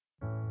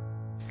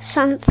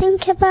Something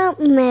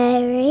about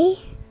Mary.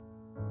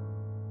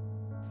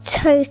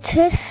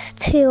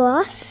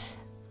 Totus2us.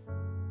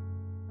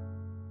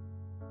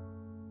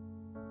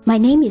 My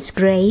name is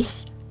Grace.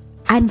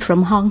 I'm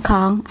from Hong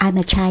Kong. I'm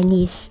a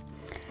Chinese.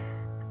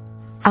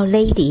 Our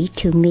Lady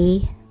to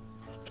me,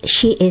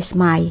 she is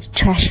my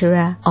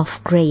treasurer of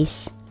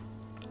grace.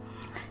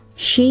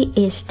 She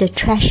is the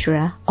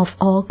treasurer of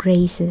all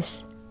graces.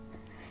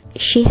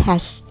 She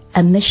has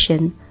a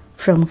mission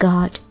from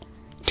God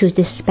to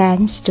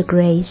dispense the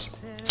grace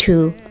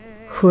to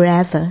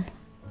whoever,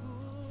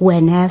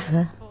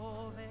 whenever,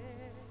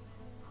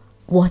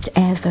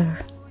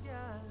 whatever,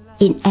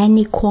 in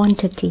any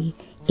quantity,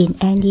 in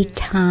any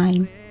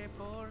time,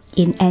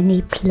 in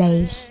any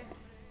place.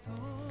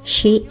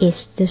 She is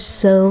the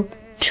sole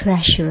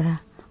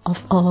treasurer of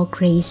all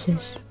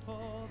graces.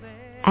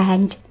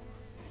 And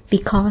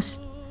because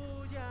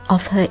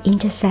of her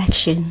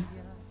intercession,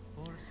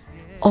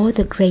 all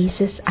the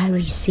graces I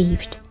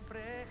received,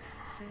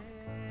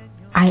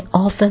 I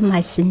offer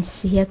my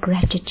sincere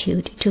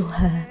gratitude to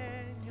her.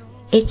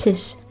 It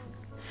is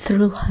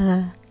through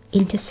her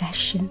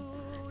intercession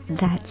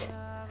that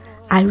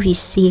I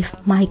receive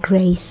my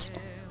grace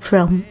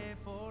from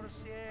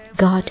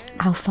God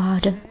our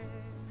Father,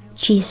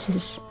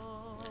 Jesus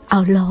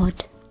our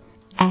Lord,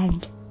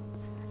 and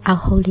our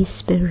Holy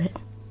Spirit.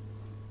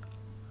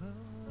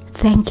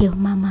 Thank you,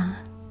 Mama.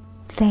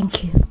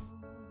 Thank you.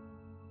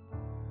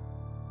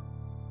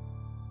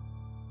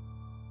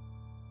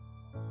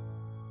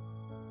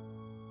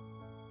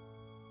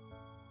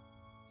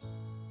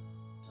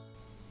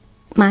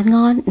 晚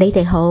安，你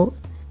哋好，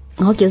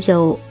我叫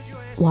做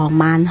黃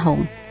萬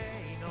紅，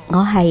我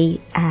係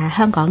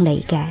香港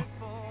嚟嘅。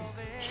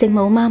聖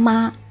母媽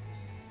媽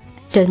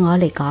對我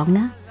嚟講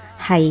呢，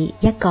係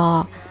一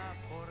個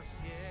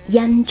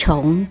恩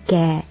寵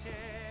嘅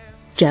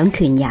掌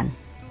權人。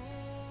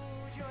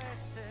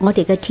我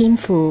哋嘅天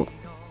父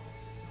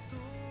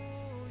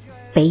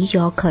俾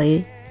咗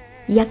佢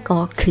一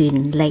個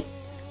權力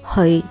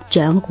去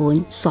掌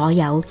管所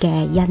有嘅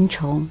恩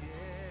寵。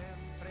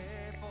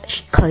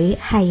佢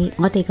係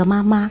我哋嘅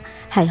媽媽，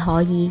係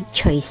可以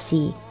隨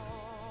時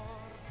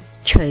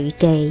隨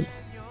地，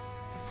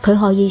佢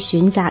可以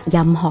選擇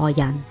任何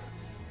人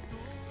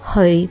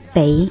去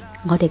俾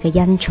我哋嘅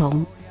恩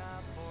寵。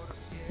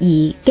而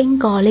經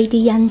過呢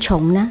啲恩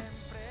寵呢，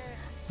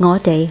我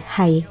哋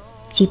係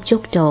接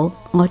觸到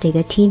我哋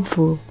嘅天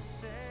父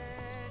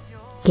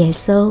耶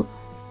穌，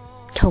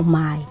同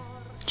埋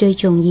最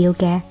重要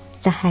嘅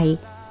就係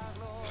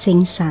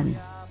聖神。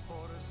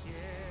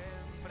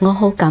我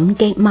好感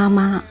激媽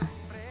媽，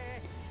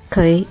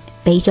佢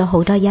俾咗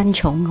好多恩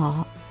寵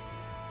我，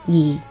而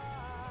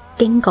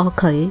經過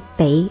佢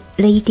俾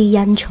呢啲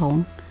恩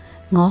寵，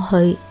我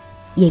去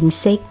認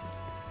識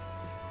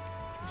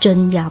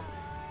進入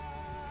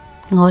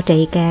我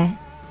哋嘅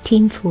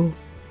天父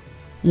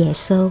耶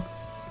穌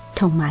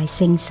同埋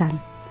聖神。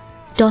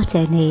多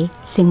謝你，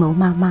聖母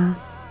媽媽。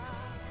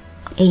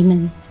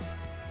Amen。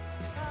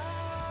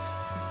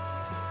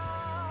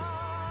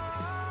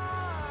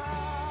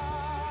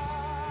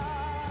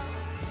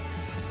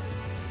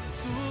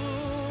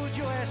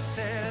Es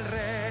el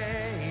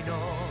reino,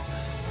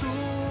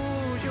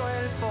 tuyo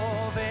el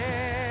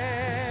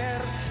poder,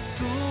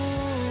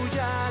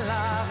 tuya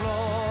la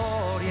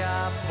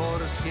gloria por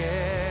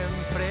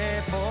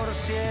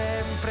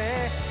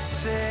siempre,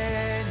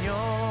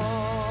 Señor.